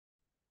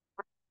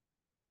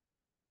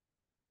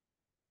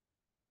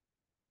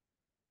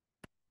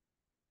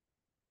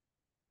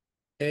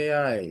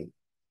AI,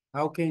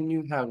 how can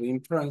you have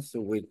influence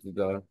with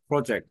the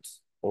project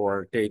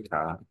or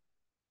data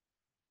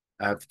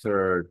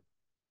after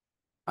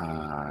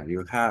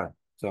you have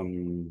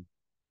some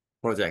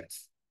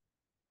projects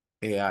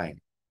AI?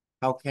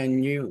 How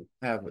can you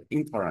have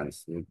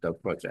influence with the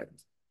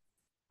project?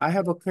 I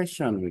have a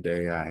question with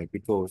AI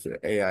because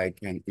AI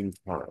can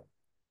infer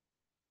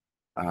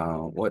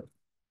what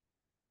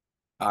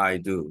I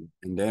do,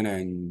 and then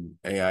an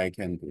AI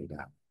can do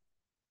that.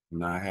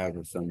 And I have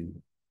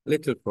some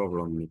little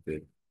problem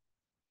with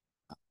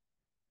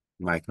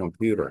my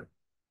computer,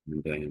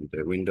 and then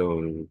the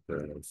Windows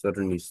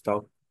suddenly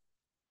stop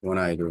when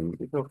I do.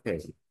 It's okay.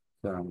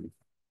 So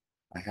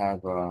I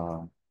have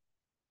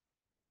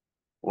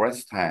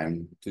rest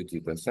time to do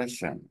the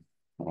session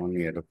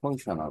only at the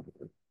function of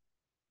it.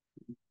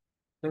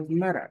 Doesn't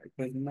matter. It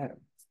doesn't matter.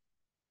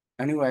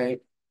 Anyway,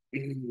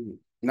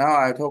 now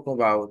I talk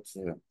about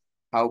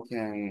how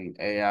can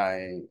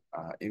AI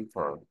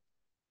infer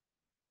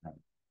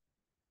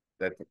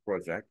that the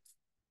project,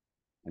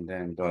 and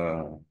then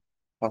the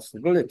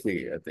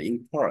possibility of the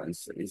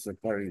inference is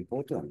very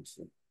important.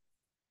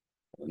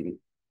 Um,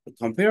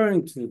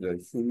 Comparing to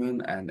the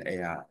human and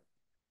AI,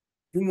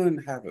 human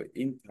have an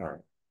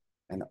infer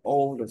and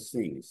all the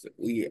things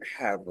we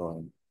have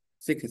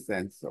sixth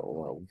sense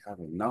or we have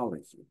a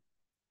knowledge,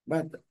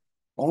 but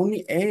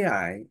only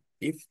AI,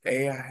 if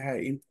AI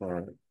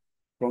infer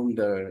from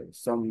the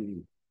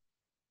some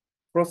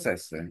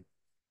processor,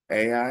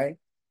 AI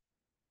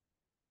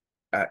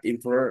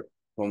infer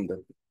from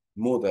the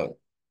model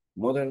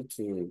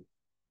to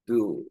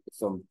do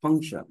some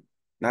function,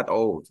 not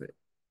all.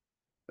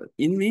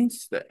 It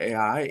means the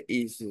AI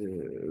is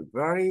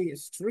very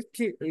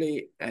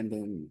strictly and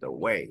in the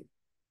way.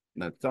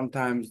 Now,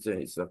 sometimes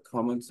it's a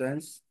common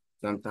sense,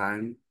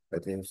 sometimes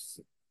it is,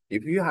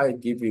 if you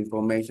have give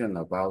information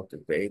about the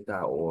data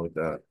or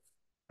the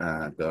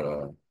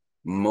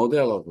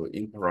model of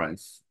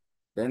inference,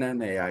 then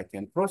an AI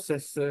can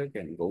process,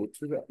 can go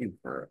to the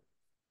infer.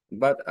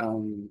 But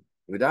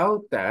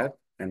without that,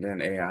 and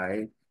then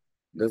AI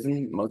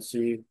doesn't much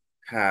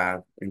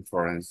have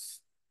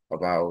inference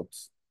about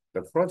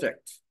the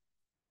project.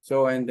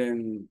 So, and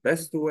then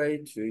best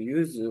way to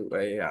use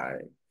AI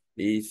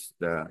is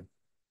the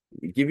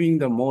giving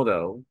the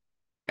model,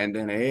 and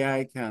then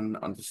AI can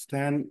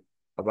understand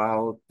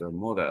about the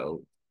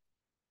model,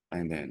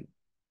 and then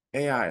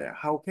AI,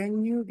 how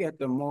can you get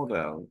the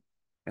model?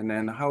 And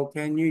then how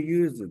can you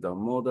use the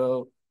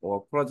model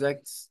or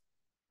projects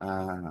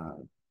uh,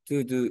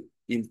 to do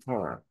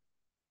infer,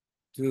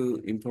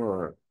 to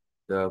infer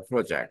the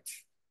project?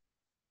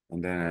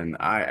 And then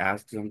I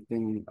asked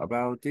something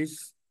about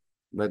this,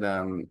 but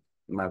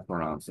my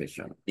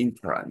pronunciation,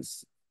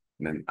 inference.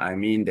 Then I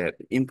mean that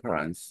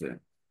inference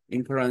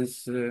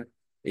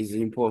is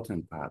the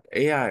important part.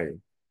 AI,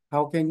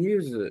 how can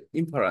you use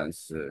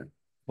inference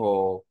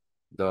for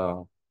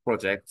the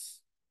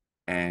projects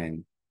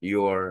and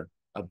your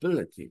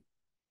ability?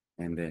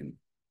 And then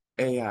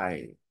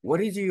AI,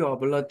 what is your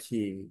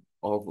ability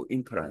of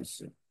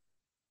inference?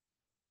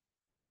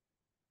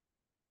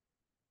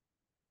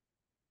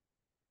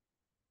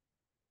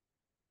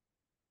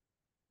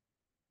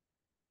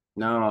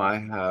 Now I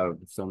have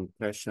some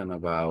question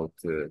about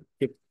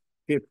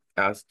keep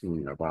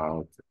asking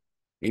about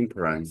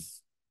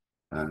inference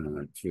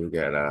to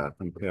get a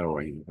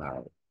comparing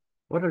about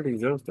what are the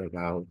results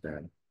about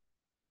that,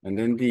 and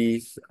then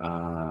these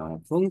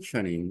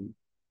functioning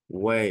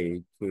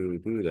way to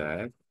do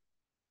that,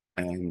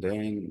 and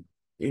then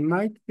it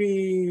might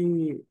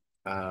be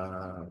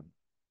uh,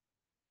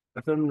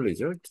 some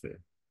result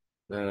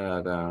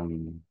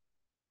that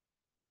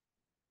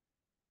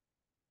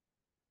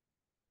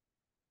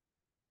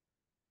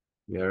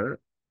here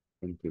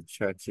into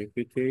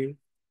ChatGPT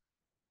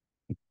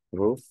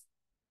proof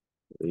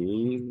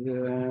is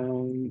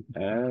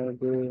add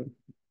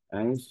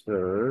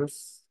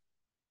answers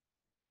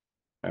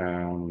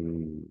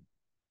um,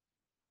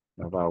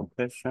 about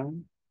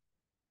question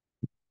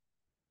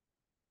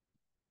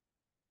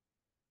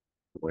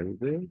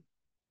with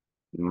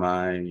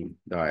my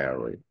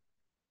diary.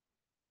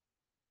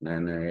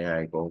 Then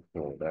I go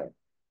for that.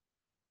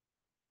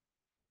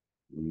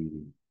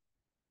 Mm.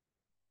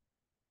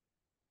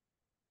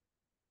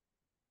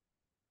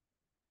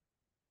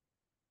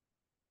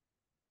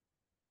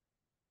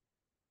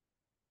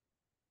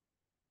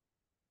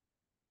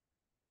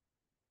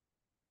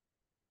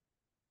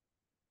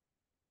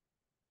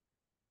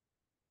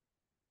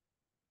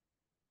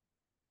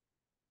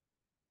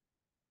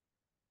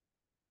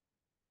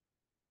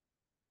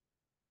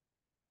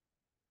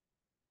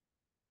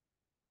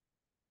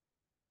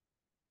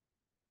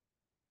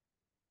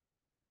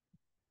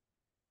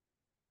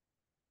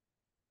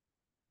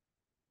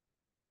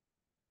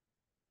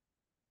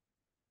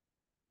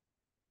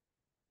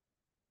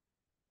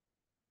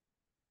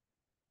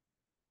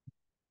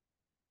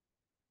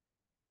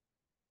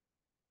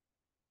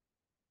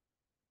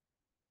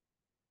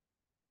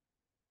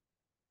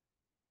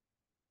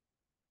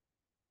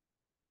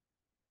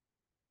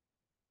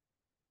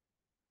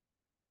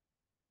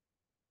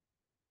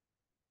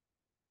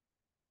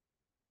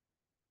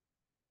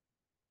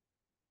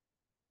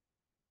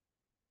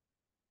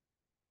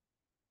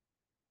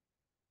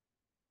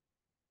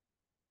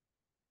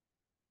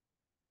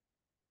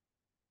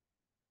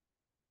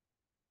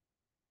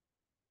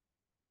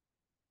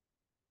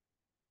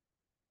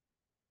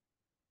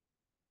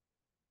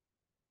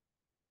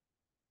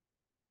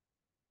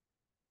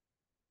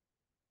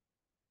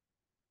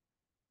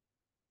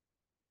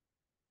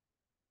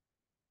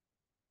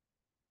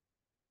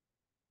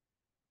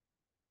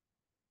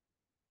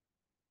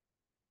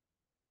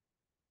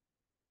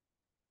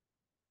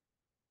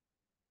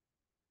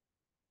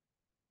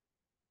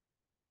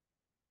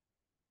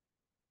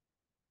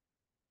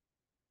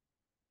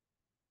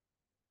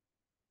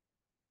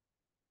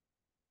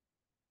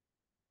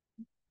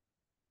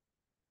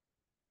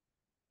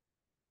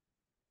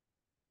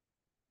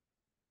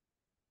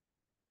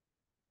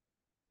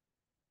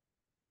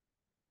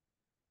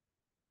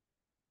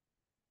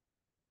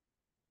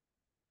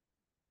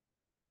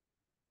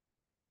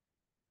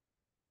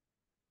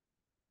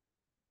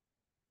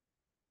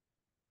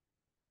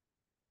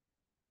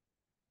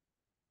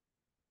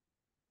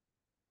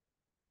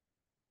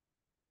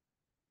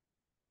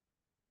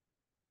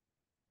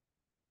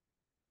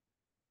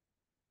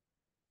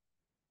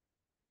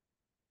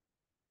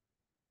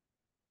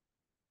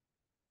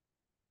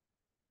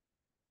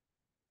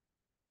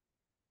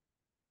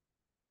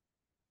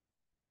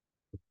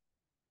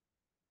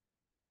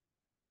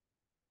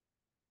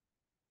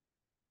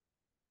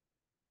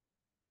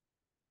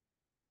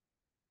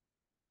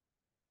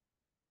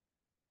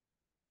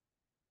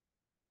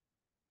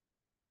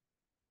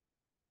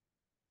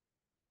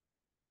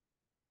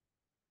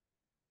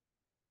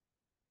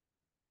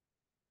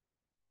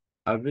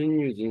 I've been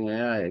using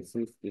AI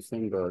since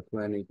December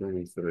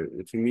 2023,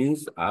 which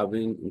means I've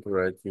been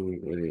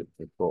interacting with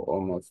it for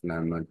almost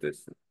 9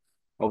 months.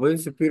 Over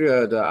this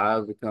period,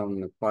 I've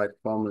become quite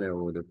familiar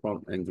with the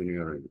prompt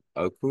engineering,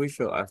 a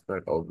crucial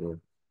aspect of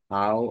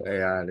how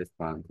AI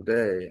responds.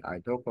 Today, I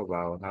talk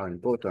about how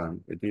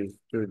important it is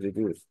to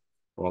deduce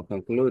or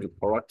conclude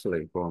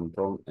correctly from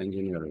prompt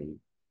engineering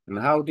and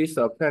how this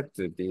affects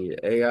the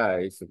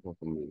AI's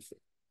performance.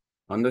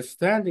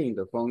 Understanding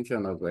the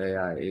function of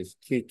AI is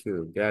key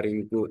to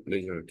getting good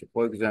results.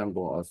 For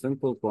example, a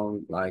simple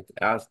prompt like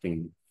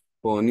asking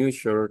for a new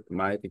shirt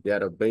might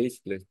get a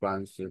basic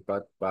response,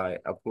 but by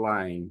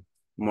applying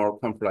more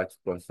complex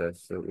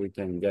process, we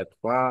can get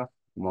far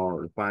more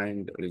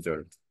refined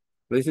results.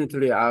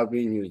 Recently, I've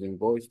been using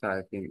voice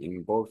typing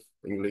in both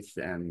English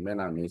and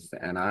Vietnamese,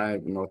 and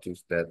I've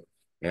noticed that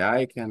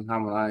AI can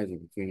harmonize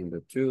between the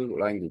two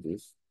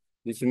languages.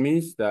 This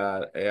means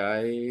that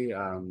AI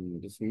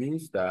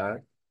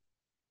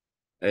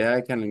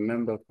can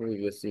remember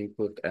previous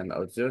input and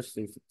adjust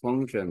its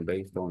function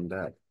based on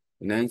that,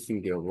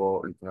 enhancing the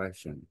overall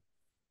impression.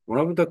 One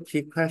of the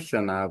key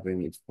questions I've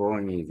been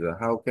exploring is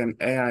how can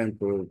AI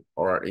improve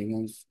or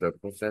enhance the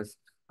process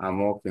I'm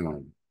working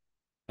on?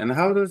 And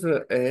how does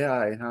the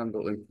AI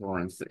handle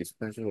influence,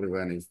 especially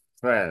when it's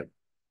fed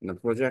in the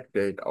project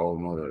data or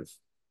models?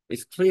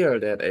 It's clear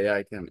that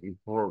AI can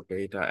import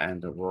data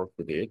and work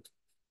with it,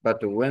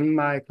 but when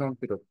my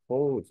computer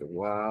paused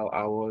while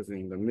I was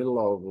in the middle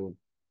of a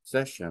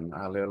session,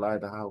 I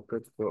realized how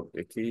critical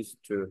it is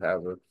to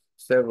have a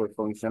stable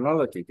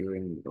functionality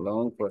during the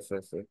long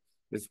process.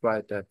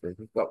 Despite that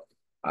difficult,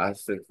 I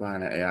still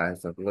find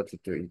AI's ability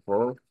to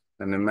import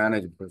and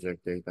manage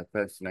project data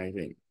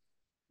fascinating.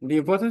 The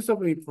importance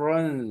of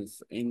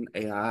inference in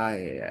AI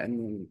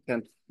and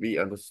can't be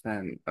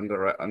understated.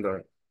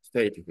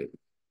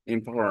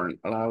 Inference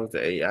allows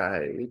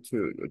AI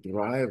to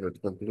derive a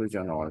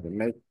conclusion or to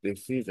make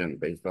decision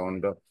based on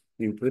the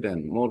input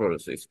and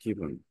models is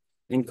given.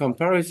 In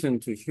comparison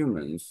to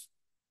humans,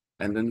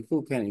 and then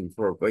who can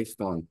infer based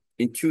on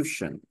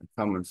intuition,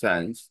 common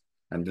sense,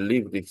 and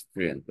lived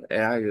experience.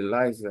 AI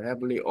relies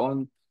heavily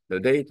on the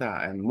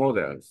data and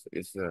models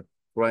it's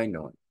trained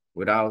on.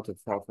 Without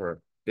proper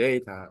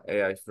data,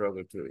 AI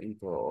struggles to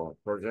infer or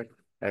project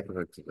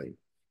accurately.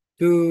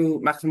 To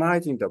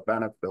maximizing the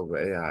benefit of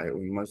AI,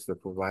 we must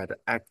provide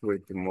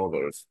accurate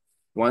models.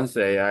 Once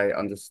AI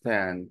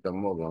understands the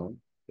model,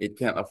 it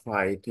can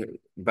apply it to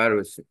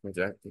various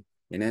projects,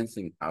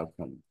 enhancing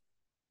outcomes.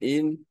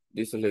 In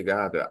this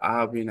regard,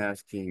 I've been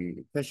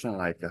asking questions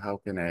like how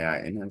can AI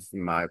enhance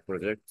my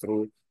project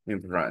through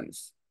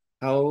inference?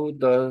 How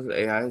does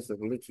AI's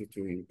ability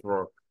to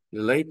improve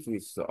relate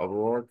with the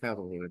overall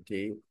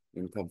capability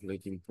in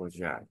completing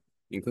project?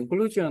 In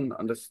conclusion,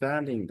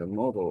 understanding the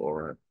model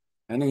or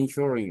and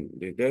ensuring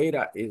the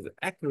data is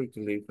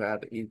accurately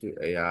fed into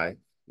AI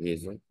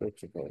is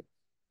critical.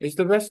 It's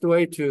the best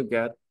way to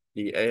get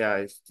the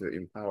AIs to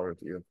empower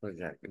your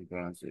project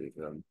influences.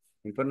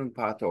 Important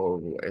part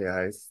of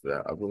AI's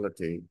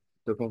ability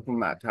to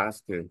perform a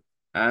task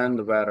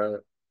and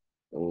better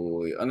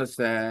we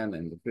understand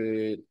and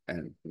feed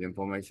and the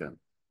information.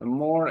 The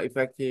more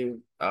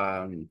effective,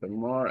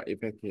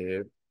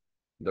 the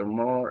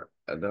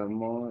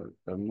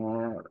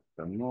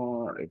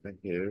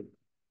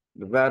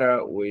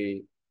better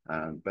we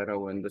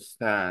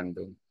understand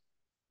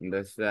and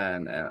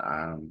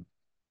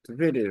to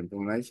feed the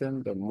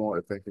information, the more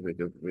effective it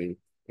will be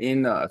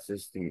in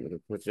assisting the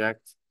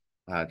project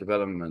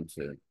development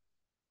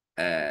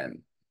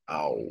and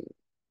our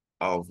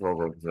our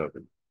program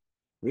serving.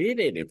 We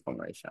need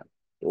information.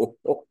 Oh,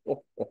 oh,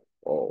 oh, oh,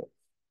 oh.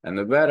 And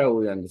the better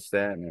we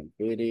understand and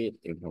feed it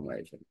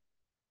information.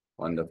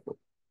 Wonderful.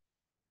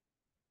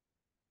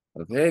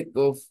 Okay,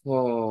 go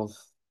for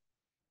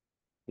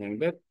những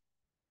biết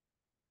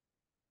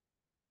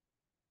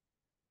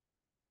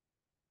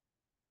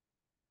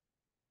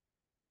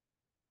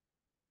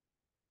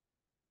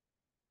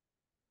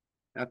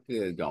các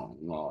cái dọn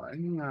ngõ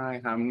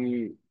ngay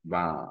 20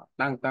 và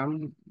tăng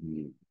tám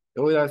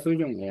tôi đã sử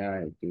dụng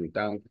AI từ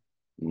tăng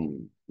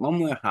mong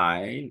muốn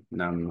hải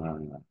năm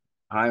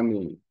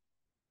 20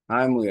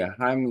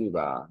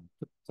 23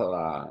 tức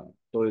là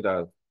tôi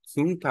đã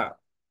xuống thẳng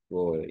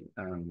rồi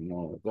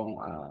một con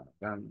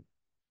đang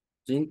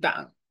chín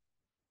tạng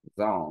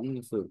rõ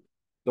sự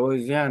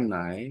tôi gian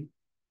này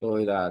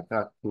tôi là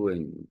các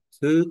quyền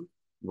thức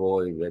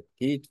rồi về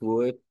kỹ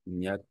thuật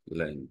nhật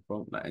lệnh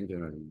không lại cho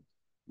nên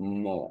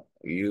một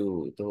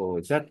yếu tố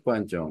rất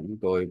quan trọng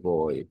đối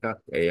với các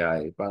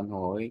AI phản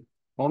hồi.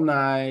 Hôm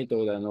nay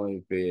tôi đã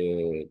nói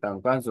về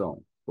tầm quan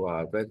trọng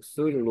của việc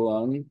sử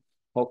dụng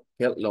hoặc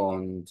kết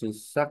luận chính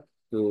xác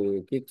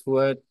từ kỹ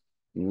thuật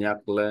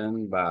nhắc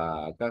lên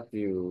và các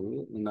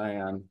yếu này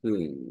ảnh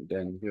hưởng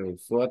đến hiệu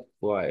suất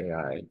của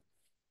AI.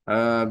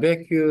 Việc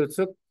hiệu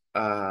suất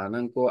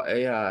năng của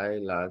AI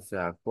là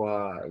giả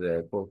qua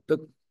để có tức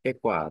kết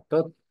quả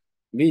tốt.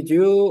 Ví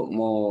dụ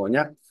một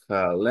nhắc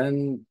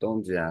lên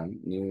đơn giản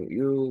như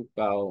yêu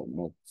cầu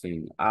một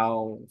trình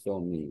ảo cho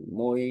mình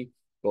mỗi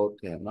có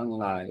thể mang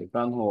lại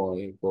phản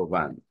hồi của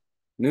bạn.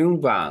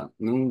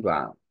 Ngưng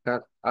vàng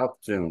các áp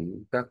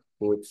dụng các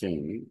quy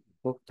trình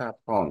phức tạp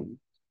hơn.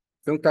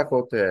 Chúng ta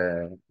có thể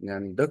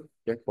nhận được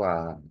kết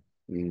quả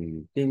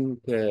tin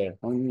thể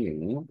hơn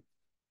nhiều.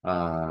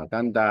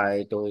 Gần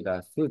đây tôi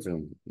đã sử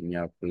dụng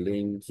nhập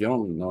linh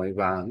dùng nội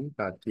vàng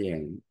cải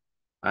thiện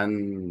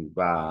ăn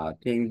và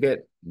tiếng Việt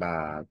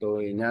và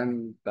tôi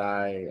nhận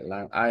tại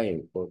là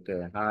ai có thể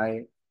hay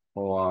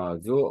hoặc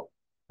giúp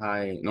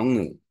hay ngôn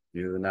ngữ.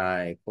 Điều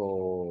này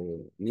có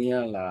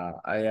nghĩa là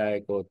AI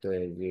có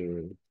thể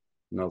giữ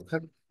nó khá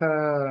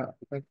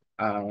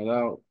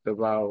lao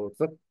vào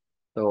rất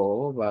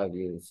tố và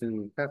giữ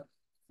sinh các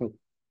chức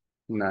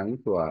năng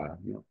của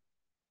nó.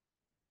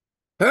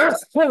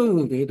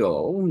 Thì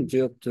độ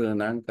giúp cho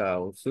nâng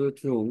cao sự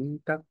chung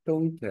tác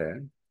tổng thể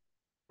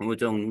một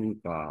trong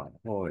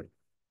hội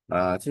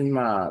nhưng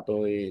mà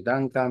tôi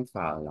đang khám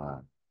phá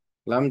là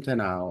làm thế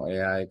nào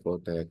AI có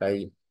thể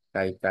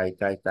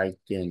cải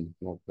thiện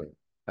một cái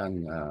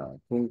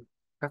cung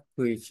các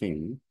quy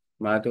trình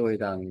mà tôi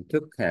đang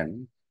thực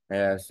hiện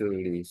AI xử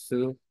lý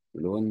sự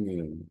luôn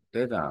như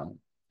thế nào,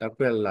 đặc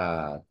biệt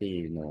là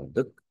khi nó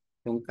đức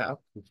không khác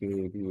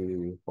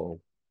như một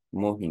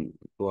mô hình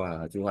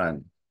của Trung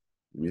Anh.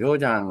 Rõ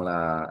ràng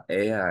là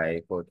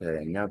AI có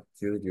thể nhập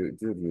dữ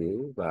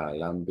liệu và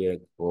làm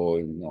việc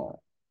với nó.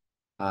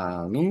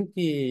 Những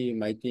cái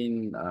máy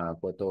tin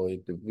của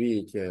tôi từ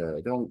vi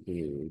chờ trong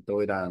thì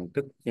tôi đang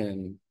thực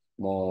hiện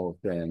một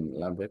phần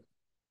làm việc.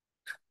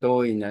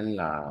 Tôi nhận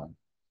là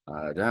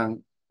rằng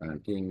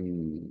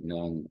tin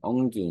năng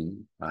ứng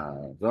dụng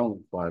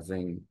trong quá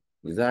trình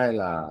dài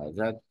là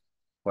rất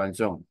quan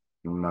trọng.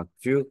 Mặc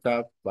dù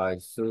các bài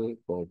sư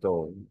của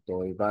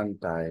tôi vẫn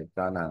tại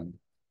khả năng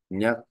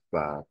nhắc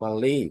và quản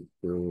lý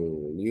dữ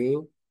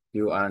liệu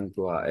dự án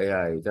của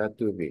AI rất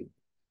thú vị.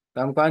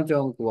 Tầm quan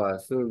trọng của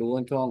sự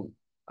luôn trong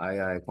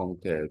AI không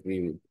thể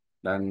vì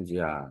đánh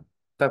giá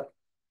thấp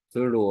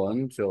sự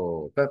luôn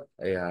cho các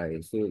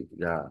AI sự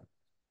giá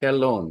kết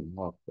luận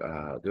hoặc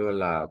đưa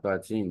là quá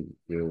trình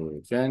dựa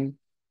trên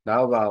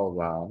đào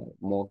vào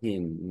mô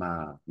hình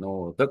mà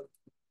nó tức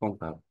không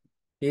thật.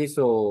 Khi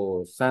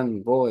số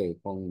săn vội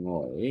không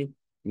ngồi,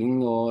 những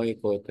người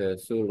có thể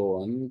sử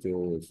dụng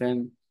dựa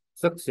trên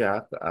sức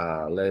giác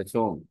lệ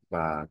chung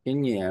và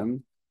kinh nghiệm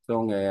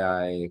trong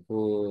AI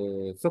phụ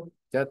sức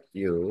chất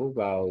dữ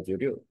vào dữ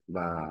liệu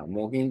và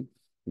mô hình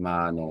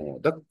mà nó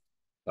tức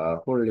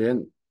huấn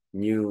luyện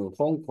như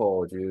không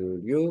có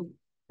dữ liệu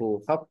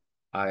phù hợp.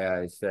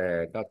 AI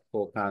sẽ gặp khó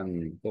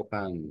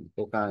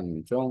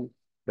khăn trong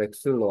việc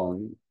sử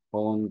dụng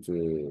con dữ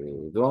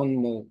liệu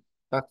một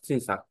cách chính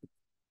xác.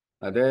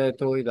 Để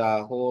tôi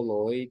đã hô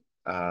lỗi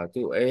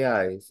từ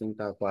AI chúng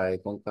ta phải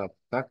cung cấp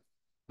các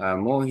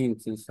mô hình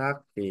chính xác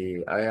thì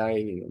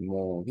AI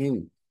mô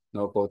hình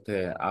nó có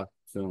thể áp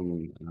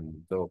dụng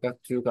cho các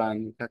chủ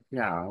quan khác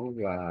nhau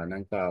và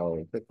nâng cao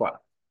kết quả.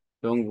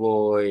 Trong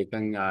vội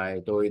càng ngày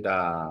tôi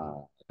đã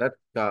rất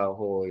cao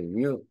hồi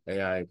như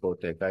AI có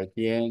thể cải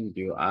thiện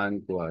dự án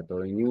của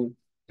tôi như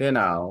thế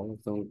nào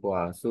thông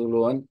qua số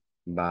luận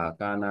và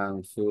khả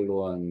năng số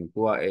luận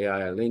của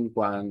AI liên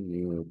quan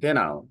như thế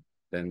nào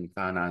đến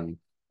khả năng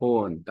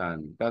hôn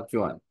tàn các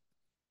chuẩn.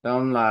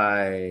 Tóm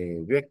lại,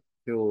 việc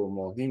chủ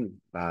mô hình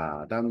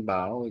và đảm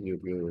bảo dữ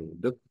liệu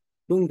được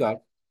cung cấp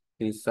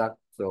chính xác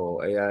cho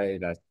AI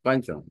là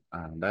quan trọng.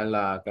 Đây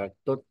là cách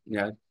tốt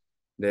nhất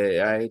để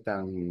AI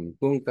tăng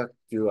cung cấp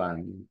dự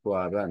án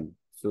của bạn.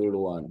 Sự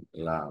luôn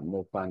là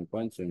một phần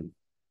quan trọng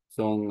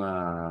trong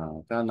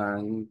khả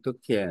năng thực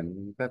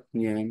hiện các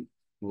nhiệm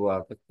vụ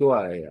các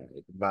tuổi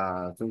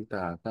và chúng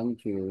ta tham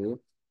chiếu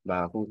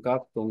và cung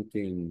cấp thông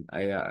tin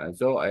AI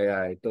do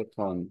AI tốt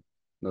hơn.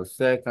 Nó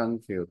sẽ càng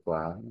hiệu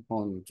quả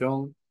hơn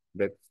trong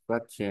việc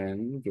phát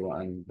triển dự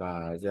án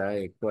và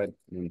giải quyết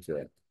문제.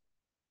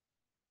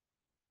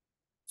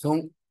 성,